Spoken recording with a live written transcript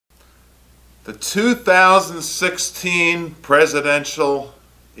The 2016 presidential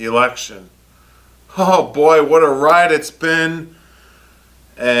election. Oh boy, what a ride it's been.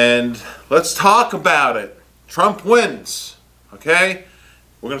 And let's talk about it. Trump wins, okay?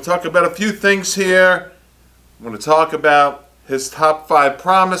 We're going to talk about a few things here. I'm going to talk about his top 5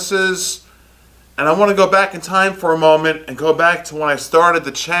 promises. And I want to go back in time for a moment and go back to when I started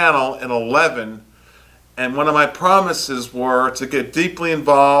the channel in 2011. And one of my promises were to get deeply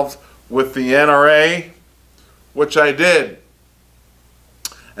involved with the NRA, which I did.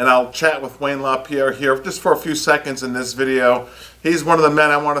 And I'll chat with Wayne LaPierre here just for a few seconds in this video. He's one of the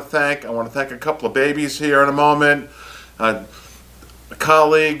men I want to thank. I want to thank a couple of babies here in a moment.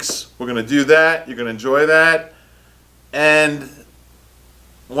 Colleagues, we're going to do that. You're going to enjoy that. And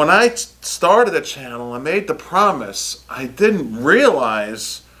when I started the channel, I made the promise. I didn't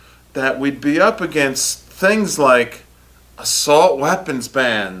realize that we'd be up against things like assault weapons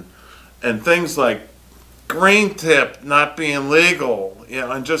ban and things like green tip not being legal, you know,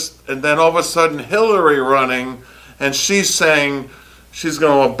 and then all of a sudden Hillary running, and she's saying she's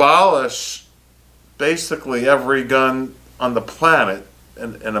going to abolish basically every gun on the planet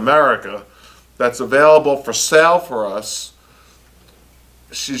in America that's available for sale for us.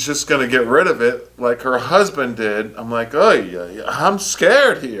 She's just going to get rid of it like her husband did. I'm like, oh yeah, I'm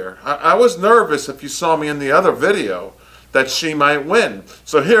scared here. I was nervous, if you saw me in the other video, that she might win.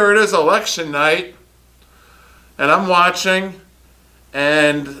 So here it is, election night, and I'm watching,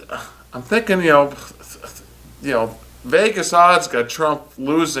 and I'm thinking, you know, Vegas odds got Trump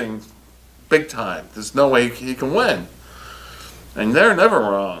losing big time. There's no way he can win, and they're never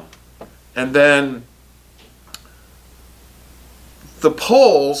wrong. And then the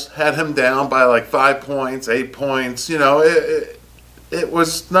polls had him down by like 5 points, 8 points. You know, it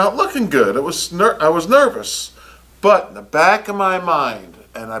was not looking good. I was nervous, but in the back of my mind,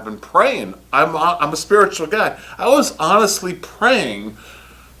 and I've been praying. I'm a spiritual guy. I was honestly praying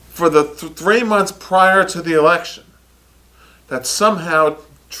for the 3 months prior to the election that somehow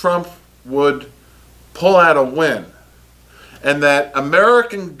Trump would pull out a win, and that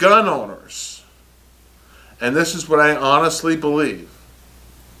American gun owners, and this is what I honestly believe,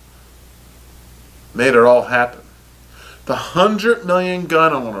 made it all happen. The 100 million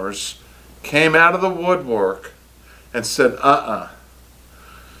gun owners came out of the woodwork and said,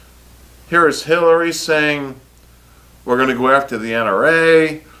 Here is Hillary saying, we're going to go after the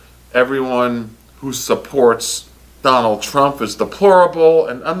NRA. Everyone who supports Donald Trump is deplorable.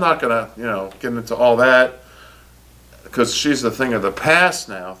 And I'm not going to, get into all that, because she's a thing of the past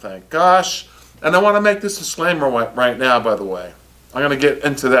now, thank gosh. And I want to make this disclaimer right now, by the way. I'm going to get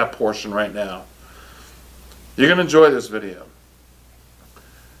into that portion right now. You're going to enjoy this video.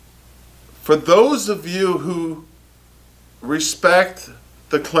 For those of you who respect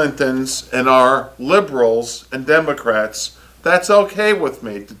the Clintons and are liberals and Democrats, that's okay with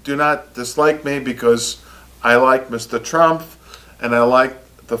me. Do not dislike me, because I like Mr. Trump, and I like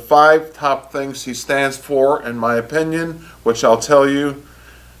the 5 top things he stands for, in my opinion, which I'll tell you.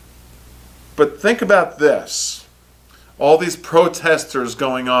 But think about this. All these protesters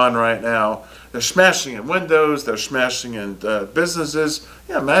going on right now, they're smashing in windows, they're smashing in businesses.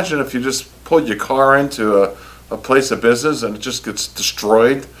 Yeah, imagine if you just pulled your car into a place of business and it just gets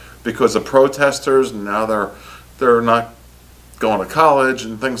destroyed because of protesters, and now they're not going to college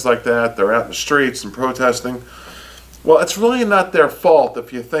and things like that. They're out in the streets and protesting. Well, it's really not their fault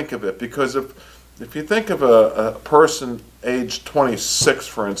if you think of it, because if you think of a person aged 26,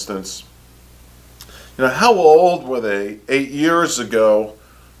 for instance, how old were they 8 years ago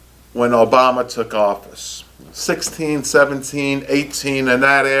when Obama took office? 16, 17, 18, in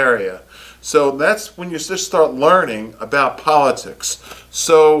that area. So that's when you just start learning about politics.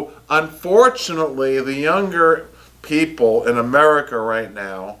 So unfortunately, the younger people in America right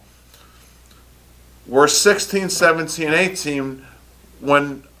now were 16, 17, 18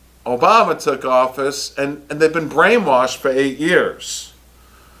 when Obama took office, and they've been brainwashed for 8 years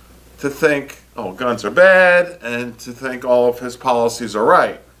to think, oh, guns are bad, and to think all of his policies are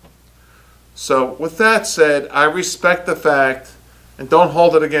right. So with that said, I respect the fact, and don't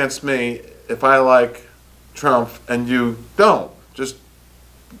hold it against me if I like Trump and you don't.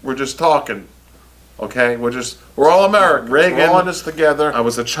 We're just talking, okay? We're all Americans. Reagan, we're all in this together. I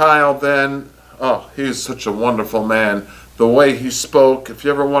was a child then. Oh, he was such a wonderful man. The way he spoke, if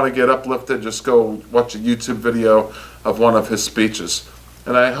you ever want to get uplifted, just go watch a YouTube video of one of his speeches.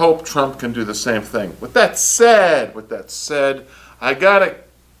 And I hope Trump can do the same thing. With that said, I gotta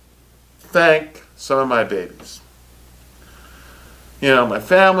thank some of my babies. My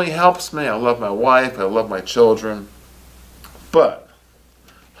family helps me. I love my wife. I love my children. But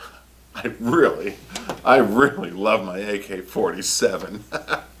I really love my AK-47.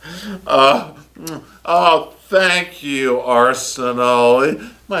 Oh, thank you, Arsenal.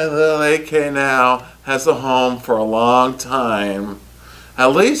 My little AK now has a home for a long time. At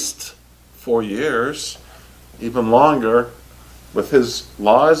least 4 years, even longer, with his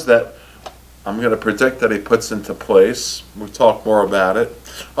laws that I'm going to predict that he puts into place. We'll talk more about it.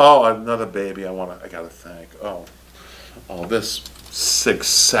 Oh, another baby I got to thank. Oh, this Sig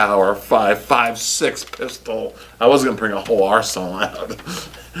Sauer 5.56 pistol. I was going to bring a whole arsenal out.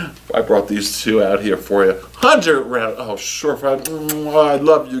 I brought these two out here for you. 100 round. Oh, sure. I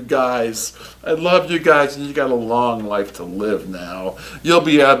love you guys. I love you guys, and you got a long life to live now. You'll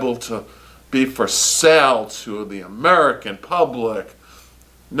be able to be for sale to the American public.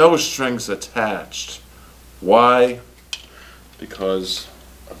 No strings attached. Why? Because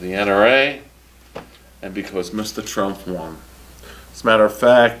of the NRA and because Mr. Trump won. As a matter of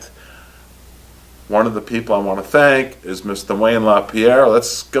fact, one of the people I want to thank is Mr. Wayne LaPierre.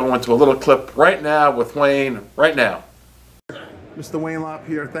 Let's go into a little clip right now with Wayne, right now. Mr. Wayne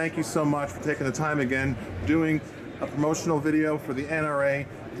LaPierre, thank you so much for taking the time again, doing a promotional video for the NRA.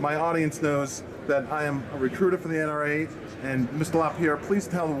 My audience knows that I am a recruiter for the NRA, and Mr. LaPierre, please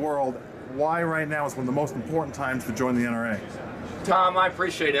tell the world why right now is one of the most important times to join the NRA. Tom, I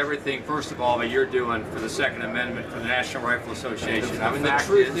appreciate everything, first of all, that you're doing for the Second Amendment for the National Rifle Association. I mean, the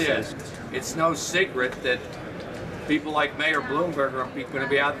truth is, it's no secret that people like Mayor Bloomberg are going to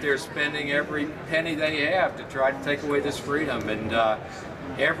be out there spending every penny they have to try to take away this freedom. And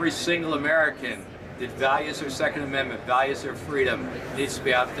every single American that values their Second Amendment, values their freedom, needs to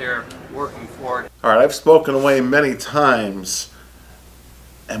be out there working for it. All right, I've spoken away many times.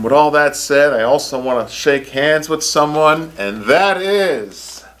 And with all that said, I also want to shake hands with someone, and that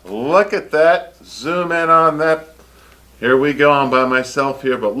is, look at that, zoom in on that. Here we go, I'm by myself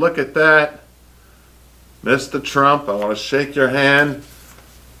here, but look at that. Mr. Trump, I want to shake your hand.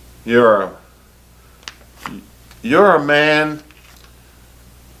 You're a man.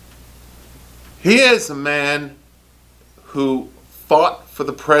 He is a man who fought for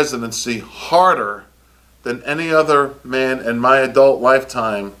the presidency harder than any other man in my adult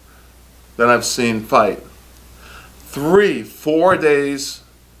lifetime that I've seen fight.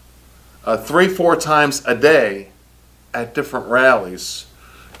 3-4 times a day at different rallies,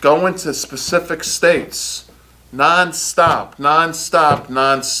 going to specific states, non-stop,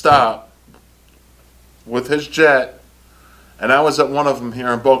 with his jet. And I was at one of them here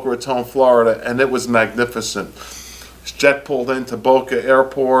in Boca Raton, Florida, and it was magnificent. His jet pulled into Boca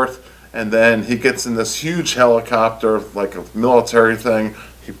Airport, and then he gets in this huge helicopter, like a military thing.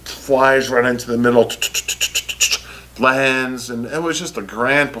 He flies right into the middle, lands, and it was just a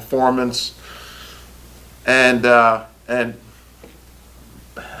grand performance. And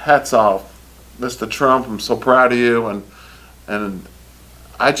hats off, Mr. Trump. I'm so proud of you, and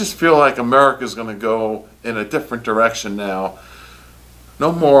I just feel like America's going to go in a different direction now.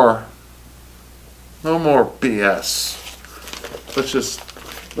 No more BS. Let's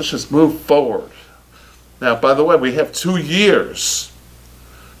just move forward. Now, by the way, we have 2 years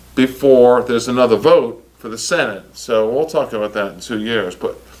before there's another vote for the Senate. So we'll talk about that in 2 years.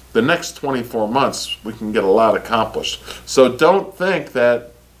 But the next 24 months, we can get a lot accomplished. So don't think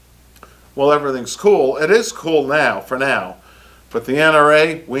that, well, everything's cool. It is cool now, for now. But the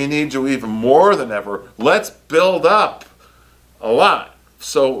NRA, we need you even more than ever. Let's build up a lot.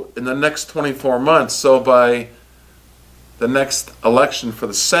 So in the next 24 months, so by the next election for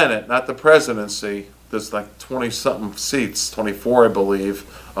the Senate, not the presidency, there's like 20-something seats, 24 I believe,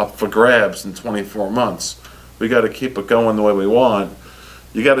 up for grabs in 24 months. We got to keep it going the way we want.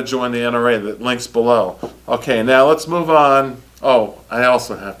 You got to join the NRA, the link's below. Okay, now let's move on. Oh, I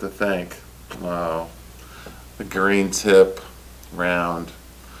also have to thank the green tip round.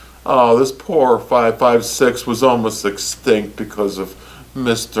 Oh, this poor 5.56 was almost extinct because of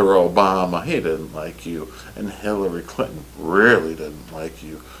Mr. Obama. He didn't like you, and Hillary Clinton really didn't like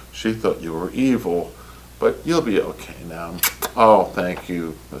you. She thought you were evil, but you'll be okay now. Oh, thank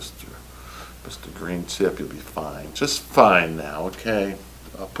you, Mr. Green Tip. You'll be fine. Just fine now, okay?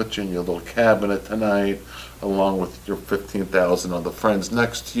 I'll put you in your little cabinet tonight, along with your 15,000 other friends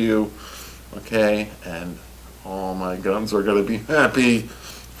next to you, okay? And all my guns are going to be happy.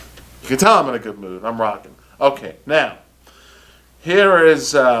 You can tell I'm in a good mood. I'm rocking. Okay, now, here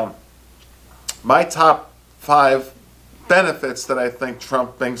is my top 5 benefits that I think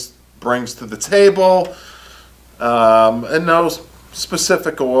Trump brings to the table, in no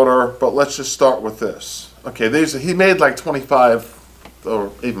specific order, but let's just start with this. Okay, he made like 25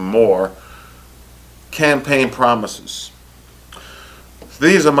 or even more campaign promises.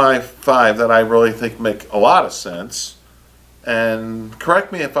 these are my 5 that I really think make a lot of sense. And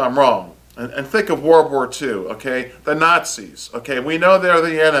correct me if I'm wrong. And think of World War II, okay? The Nazis, okay? We know they're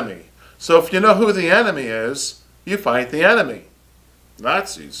the enemy. So if you know who the enemy is, you fight the enemy.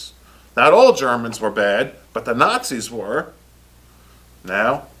 Nazis. Not all Germans were bad, but the Nazis were.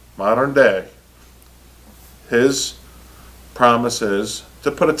 Now, modern day, his promise is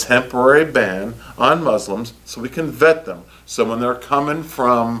to put a temporary ban on Muslims so we can vet them. So when they're coming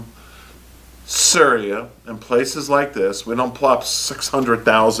from Syria and places like this, we don't plop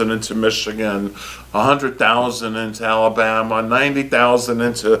 600,000 into Michigan, 100,000 into Alabama, 90,000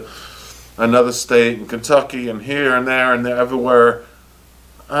 into another state in Kentucky, and here and there and everywhere.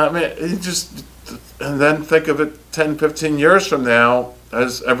 I mean, and then think of it 10, 15 years from now,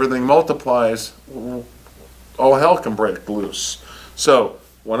 as everything multiplies, all hell can break loose. So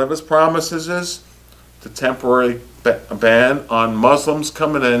one of his promises is the temporary ban on Muslims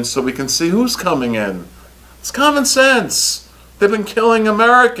coming in so we can see who's coming in. It's common sense. They've been killing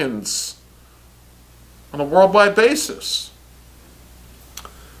Americans on a worldwide basis.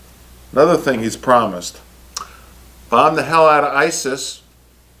 Another thing he's promised, bomb the hell out of ISIS.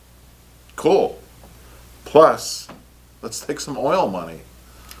 Cool. Plus, let's take some oil money.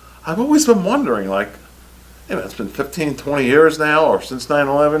 I've always been wondering, like, you know, it's been 15, 20 years now, or since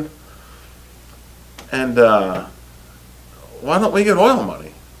 9/11. And why don't we get oil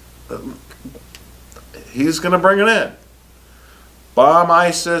money? He's going to bring it in. Bomb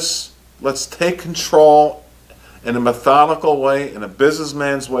ISIS. Let's take control in a methodical way, in a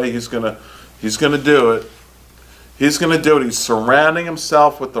businessman's way. He's going to do it. He's going to do it. He's surrounding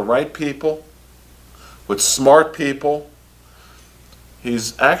himself with the right people, with smart people.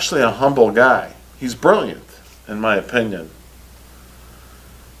 He's actually a humble guy. He's brilliant, in my opinion.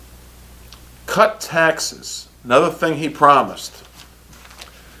 Cut taxes. Another thing he promised.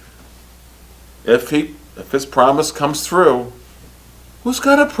 If his promise comes through, who's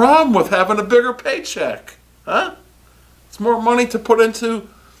got a problem with having a bigger paycheck? Huh? It's more money to put into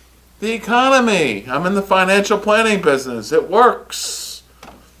the economy. I'm in the financial planning business. It works.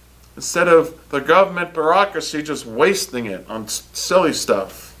 Instead of the government bureaucracy just wasting it on silly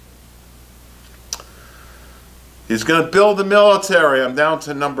stuff. He's going to build the military. I'm down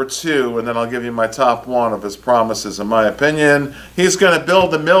to number 2, and then I'll give you my top 1 of his promises, in my opinion. He's going to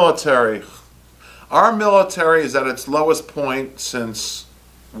build the military. Our military is at its lowest point since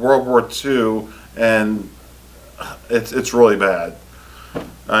World War II, and it's really bad.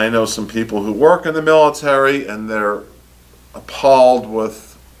 I know some people who work in the military, and they're appalled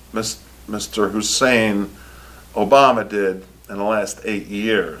with Mr. Hussein Obama did in the last 8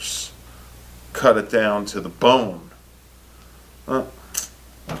 years. Cut it down to the bone.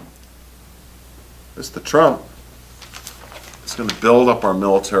 Mr. Trump is going to build up our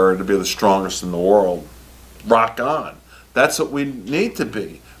military to be the strongest in the world. Rock on. That's what we need to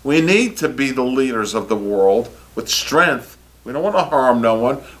be. We need to be the leaders of the world with strength. We don't want to harm no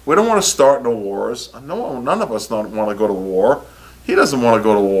one. We don't want to start no wars. None of us don't want to go to war. He doesn't want to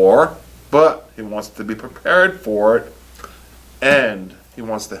go to war, but he wants to be prepared for it, and he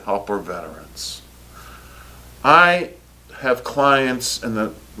wants to help our veterans. I have clients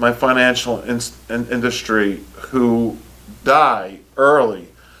in my financial industry who die early.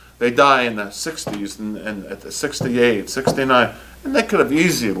 They die in the 60s and at the 68, 69, and they could have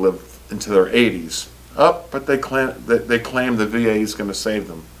easily lived into their 80s. But they claim the VA is going to save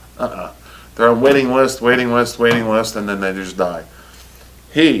them. They're on waiting list, and then they just die.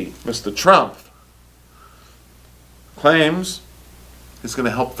 He, Mr. Trump, claims he's going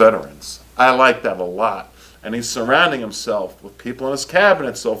to help veterans. I like that a lot. And he's surrounding himself with people in his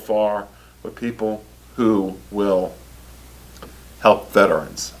cabinet so far, with people who will help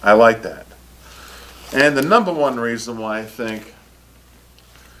veterans. I like that. And the number 1 reason why I think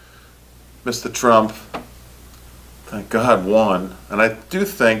Mr. Trump, thank God, won, and I do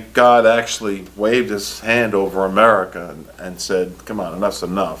think God actually waved his hand over America and said, come on, enough's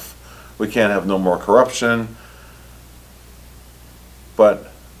enough. We can't have no more corruption.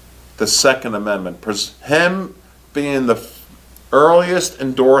 But the Second Amendment, him being the earliest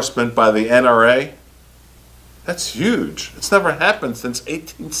endorsement by the NRA, that's huge. It's never happened since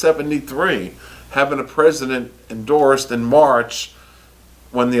 1873, having a president endorsed in March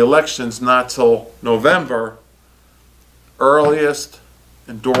when the election's not till November. Earliest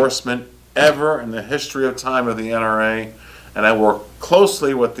endorsement ever in the history of time of the NRA, and I work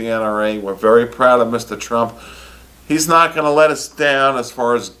closely with the NRA. We're very proud of Mr. Trump. He's not going to let us down as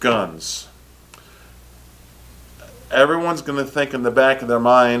far as guns. Everyone's going to think in the back of their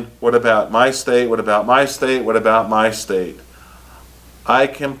mind, what about my state? What about my state? What about my state? I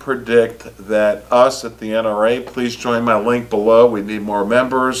can predict that us at the NRA, please join my link below. We need more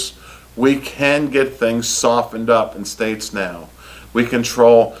members. We can get things softened up in states now. We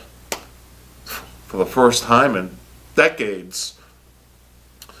control, for the first time in decades,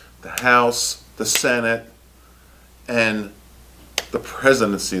 the House, the Senate, and the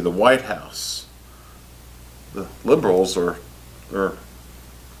presidency, the White House. The liberals they're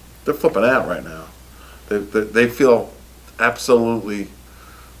flipping out right now. They feel absolutely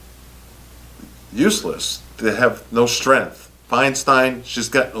useless. They have no strength. Feinstein, she's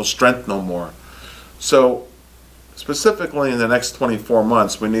got no strength no more. So specifically in the next 24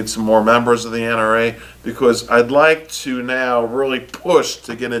 months, we need some more members of the NRA, because I'd like to now really push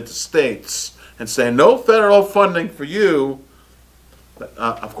to get into states and say no federal funding for you.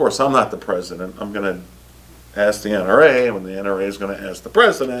 Of course, I'm not the president. I'm going to ask the NRA, and the NRA is going to ask the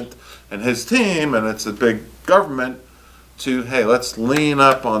president and his team, and it's a big government, to, hey, let's lean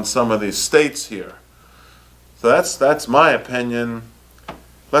up on some of these states here. So that's my opinion.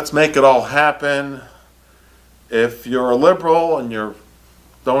 Let's make it all happen. If you're a liberal and you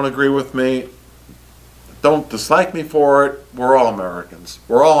don't agree with me, don't dislike me for it. We're all Americans.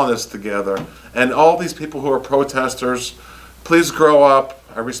 We're all in this together. And all these people who are protesters, please grow up.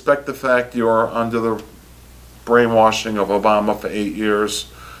 I respect the fact you are under the brainwashing of Obama for 8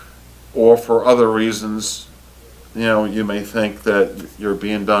 years, or for other reasons. You know, you may think that you're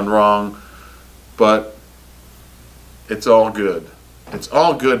being done wrong, but it's all good. It's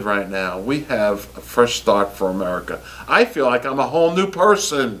all good right now. We have a fresh start for America. I feel like I'm a whole new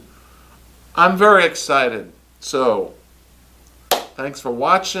person. I'm very excited. So, thanks for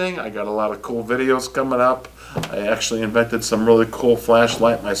watching. I got a lot of cool videos coming up. I actually invented some really cool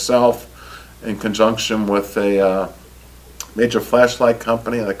flashlight myself in conjunction with a major flashlight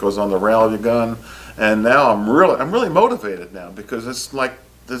company that goes on the rail of your gun. And now I'm really motivated now, because it's like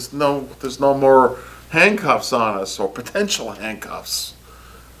there's no more handcuffs on us, or potential handcuffs.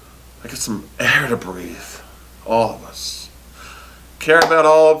 I get some air to breathe, all of us. Care about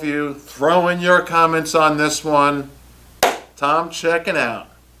all of you. Throw in your comments on this one. Tom checking out.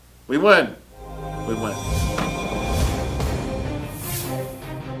 We win. We win.